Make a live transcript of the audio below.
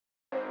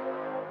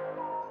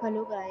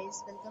Hello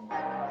guys, welcome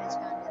back to my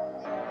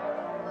channel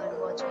and now you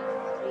are watching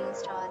a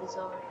 3-star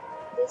resort.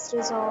 This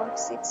resort,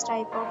 6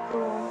 type of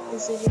room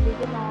is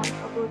available on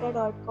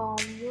agoda.com.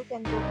 You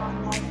can book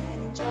online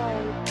and enjoy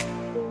it.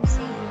 To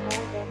see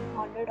more than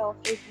 100 of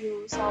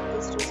reviews of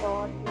this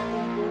resort, you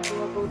can go to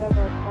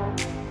agoda.com.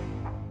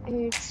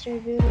 Its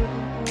review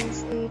rating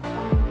is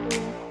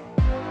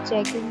 8.2.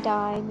 Check-in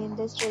time in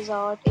this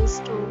resort is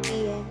 2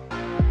 p.m.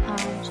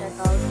 and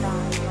check-out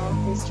time of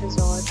this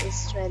resort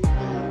is 12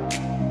 p.m.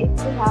 If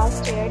you have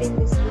stayed in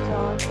this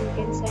resort, you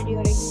can send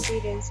your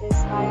experiences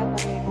via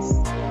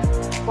comments.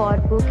 For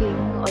booking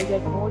or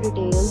get more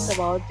details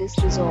about this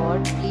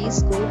resort,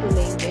 please go to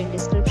link in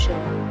description.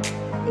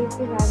 If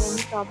you have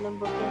any problem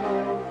booking a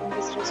room in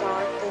this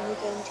resort, then you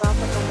can drop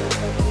a comment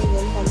and we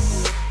will help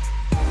you.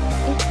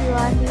 If you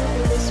are new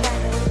to this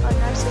channel or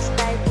not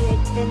subscribed yet,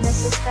 then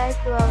subscribe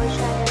to our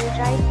channel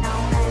right now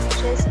and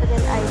press the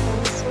bell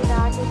icon so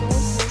that you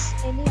don't miss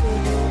any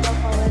video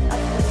of our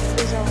upcoming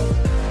resort.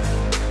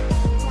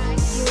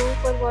 Thank you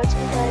for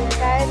watching the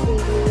entire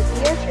video.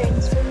 Dear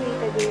friends, we'll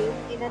meet again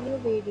in a new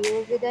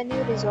video with a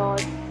new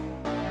resort.